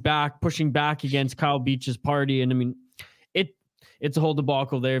of pushing back against Kyle Beach's party, and I mean, it's a whole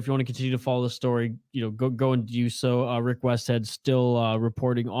debacle there. If you want to continue to follow the story, go and do so. Rick Westhead still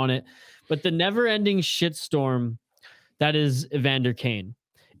reporting on it, but the never-ending shitstorm that is Evander Kane.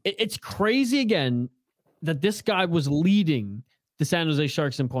 It's crazy again that this guy was leading the San Jose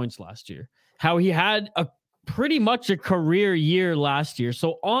Sharks in points last year. How he had pretty much a career year last year.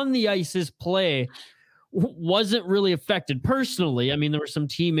 So on the ice, his play wasn't really affected personally. I mean, there were some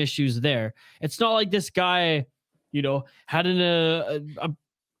team issues there. It's not like this guy, had an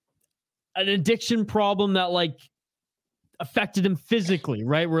addiction problem that like affected him physically,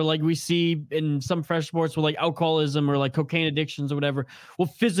 right? Where like we see in some fresh sports where like alcoholism or like cocaine addictions or whatever will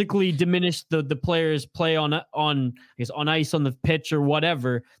physically diminish the player's play on ice, on the pitch or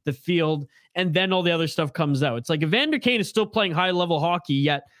whatever, the field, and then all the other stuff comes out. It's like Evander Kane is still playing high level hockey,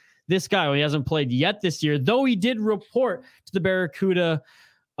 yet this guy, he hasn't played yet this year, though he did report to the Barracuda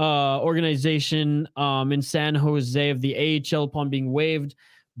organization in San Jose of the AHL upon being waived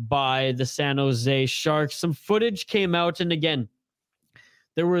by the San Jose Sharks. Some footage came out, and again,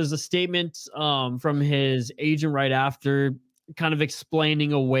 there was a statement from his agent right after, kind of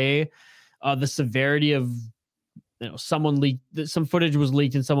explaining away the severity of, someone leaked, some footage was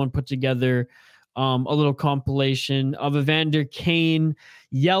leaked, and someone put together a little compilation of Evander Kane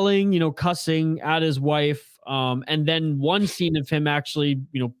yelling, cussing at his wife. And then one scene of him actually,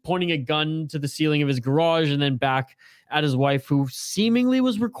 pointing a gun to the ceiling of his garage and then back at his wife, who seemingly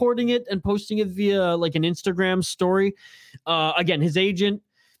was recording it and posting it via like an Instagram story. Again, his agent,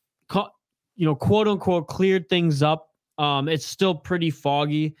 quote unquote, cleared things up. It's still pretty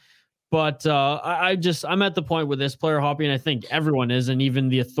foggy, but I'm at the point with this player hopping, and I think everyone is, and even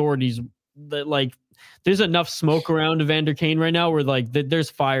the authorities, that like there's enough smoke around Evander Kane right now where like there's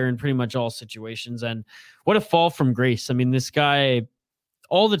fire in pretty much all situations. And what a fall from grace. I mean, this guy,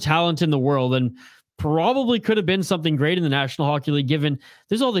 all the talent in the world, and probably could have been something great in the National Hockey League, given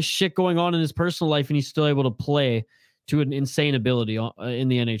there's all this shit going on in his personal life, and he's still able to play to an insane ability in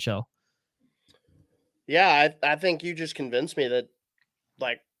the NHL. Yeah, I think you just convinced me that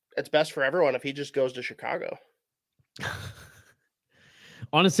like it's best for everyone if he just goes to Chicago.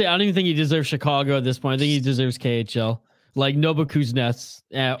 Honestly, I don't even think he deserves Chicago at this point. I think he deserves KHL. Like Nobu Kuznets.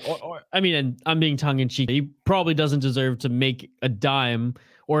 And I'm being tongue-in-cheek. He probably doesn't deserve to make a dime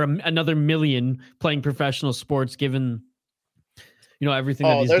or another million playing professional sports, given everything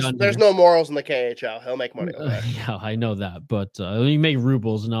that he's done. There's no morals in the KHL. He'll make money on that. Yeah, I know that. But you make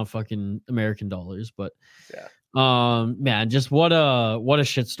rubles, not fucking American dollars. But yeah. Man, just what a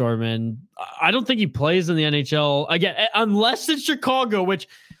shitstorm. And I don't think he plays in the NHL again, unless it's Chicago, which,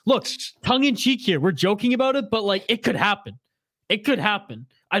 look, tongue in cheek here, we're joking about it, but like it could happen.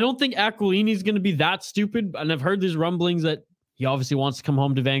 I don't think Aquilini's going to be that stupid. And I've heard these rumblings that he obviously wants to come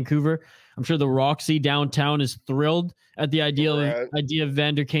home to Vancouver. I'm sure the Roxy downtown is thrilled at the idea of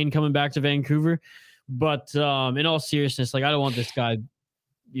Vander Kane coming back to Vancouver. But in all seriousness, like I don't want this guy,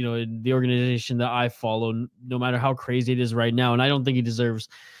 the organization that I follow, no matter how crazy it is right now. And I don't think he deserves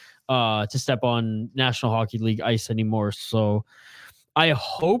to step on National Hockey League ice anymore. So I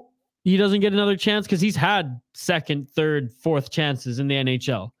hope he doesn't get another chance, because he's had second, third, fourth chances in the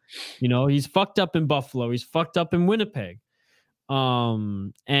NHL. He's fucked up in Buffalo. He's fucked up in Winnipeg.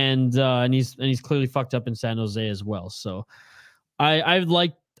 And he's clearly fucked up in San Jose as well. So I'd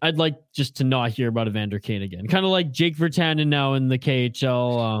like just to not hear about Evander Kane again. Kind of like Jake Virtanen now in the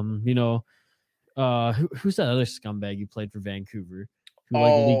KHL. Who's that other scumbag who played for Vancouver?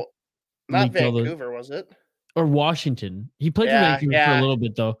 Who, not Vancouver, was it? Or Washington. He played for Vancouver for a little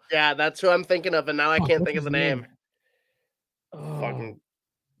bit, though. Yeah, that's who I'm thinking of, and now I can't think of the name. Fucking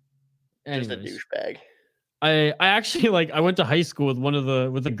just a douchebag. I actually I went to high school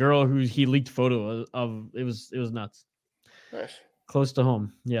with a girl who he leaked photo of. It was nuts. Nice. Close to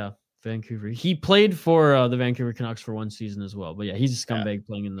home. Yeah, Vancouver. He played for the Vancouver Canucks for one season as well. But yeah, he's a scumbag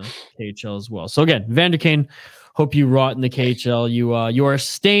playing in the KHL as well. So again, Evander Kane, hope you rot in the KHL. You are a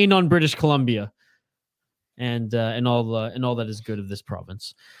stain on British Columbia, and all that is good of this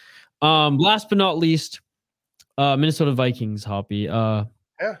province. Last but not least, Minnesota Vikings, Hoppy.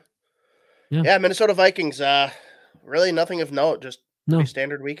 Yeah, Minnesota Vikings. Really nothing of note. Just a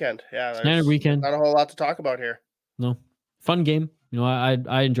standard weekend. Yeah, standard weekend. Not a whole lot to talk about here. No, fun game.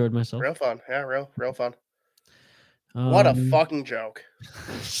 I enjoyed myself. Real fun. Yeah, real fun. What a fucking joke.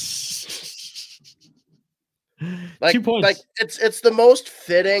 Like, 2 points. like it's the most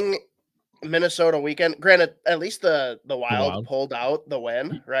fitting Minnesota weekend. Granted, at least the Wild pulled out the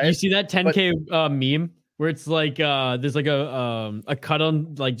win, right? You see that 10K meme where it's like there's like a cut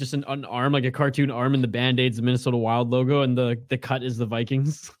on like just an arm, like a cartoon arm, and the Band-Aid's the Minnesota Wild logo, and the cut is the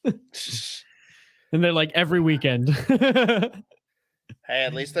Vikings. And they're like every weekend. Hey,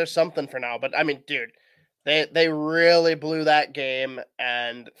 at least there's something for now. But I mean, dude, they really blew that game,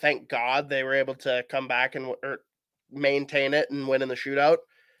 and thank God they were able to come back and maintain it and win in the shootout.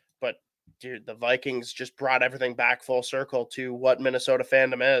 But dude, the Vikings just brought everything back full circle to what Minnesota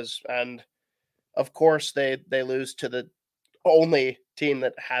fandom is, and of course they lose to the only team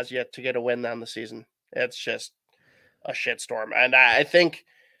that has yet to get a win on the season. It's just a shitstorm, and I think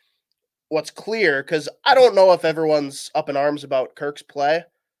what's clear, because I don't know if everyone's up in arms about Kirk's play.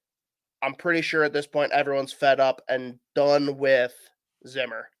 I'm pretty sure at this point everyone's fed up and done with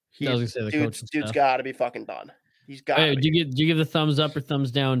Zimmer. Dude's got to be fucking done. He's got. Hey, do you give the thumbs up or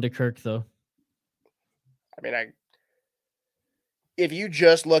thumbs down to Kirk though? I mean, if you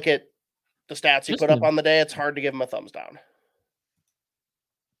just look at the stats he put up on the day, it's hard to give him a thumbs down.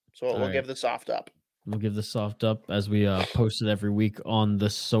 So we'll give the soft up. We'll give the soft up as we post it every week on the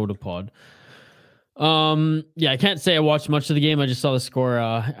Sota Pod. Yeah, I can't say I watched much of the game. I just saw the score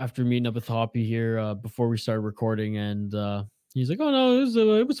after meeting up with Hoppy here before we started recording, and he's like, "Oh no,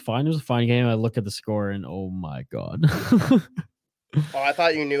 it was fine. It was a fine game." I look at the score, and oh my god! Oh, I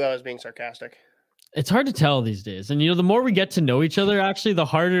thought you knew I was being sarcastic. It's hard to tell these days, and the more we get to know each other, actually, the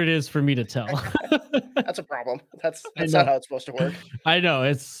harder it is for me to tell. That's a problem. That's not how it's supposed to work. I know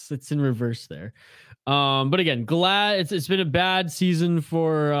it's in reverse there. But again, glad it's been a bad season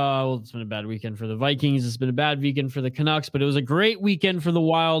for it's been a bad weekend for the Vikings. It's been a bad weekend for the Canucks, but it was a great weekend for the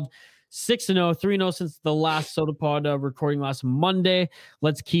Wild. 6-0, 3-0 since the last Sota Pod recording last Monday.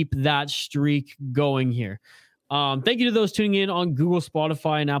 Let's keep that streak going here. Thank you to those tuning in on Google,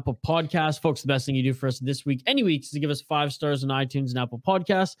 Spotify, and Apple Podcasts. Folks, the best thing you do for us this week, any week, is to give us 5 stars on iTunes and Apple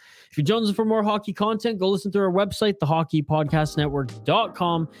Podcasts. If you're jonesing for more hockey content, go listen to our website,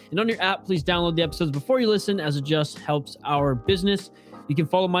 thehockeypodcastnetwork.com. And on your app, please download the episodes before you listen, as it just helps our business. You can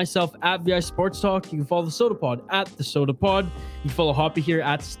follow myself at VI Sports Talk. You can follow the Sota Pod at the Sota Pod. You can follow Hoppy here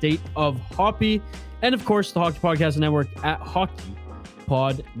at State of Hoppy. And of course, the Hockey Podcast Network at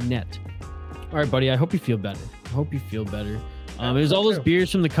HockeyPodNet. All right, buddy. I hope you feel better. It was all those beers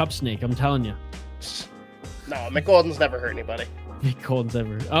from the Cup Snake. I'm telling you. No, McGolden's never hurt anybody. McGolden's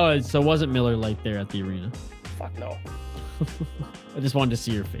ever. Oh, so it wasn't Miller Lite there at the arena. Fuck no. I just wanted to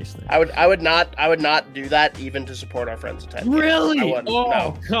see your face there. I would not do that even to support our friends at 10. Really?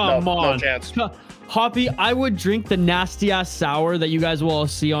 Oh, come on. No chance. Hoppy, I would drink the nasty ass sour that you guys will all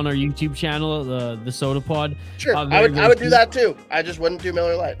see on our YouTube channel, the Sota Pod. Sure, I would do that too. I just wouldn't do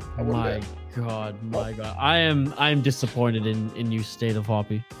Miller Lite. My God. I am disappointed in you, State of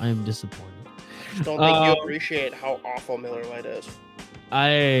Hoppy. I am disappointed. Just don't think you appreciate how awful Miller Lite is.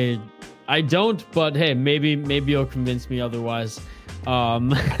 I don't, but hey, maybe you'll convince me otherwise. I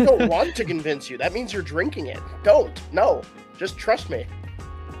don't want to convince you. That means you're drinking it. Don't. No. Just trust me.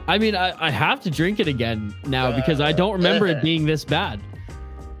 I mean, I have to drink it again now because I don't remember it being this bad.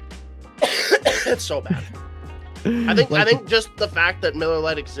 It's so bad. I think just the fact that Miller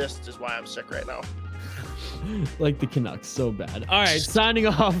Lite exists is why I'm sick right now. Like the Canucks, so bad. All right, signing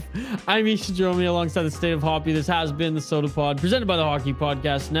off. I'm Isha Jerome alongside the State of Hoppy. This has been the Sota Pod, presented by the Hockey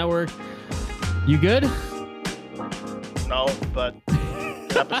Podcast Network. You good? No, but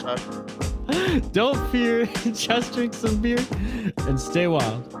episode. Don't fear. Just drink some beer and stay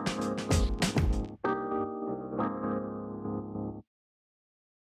wild.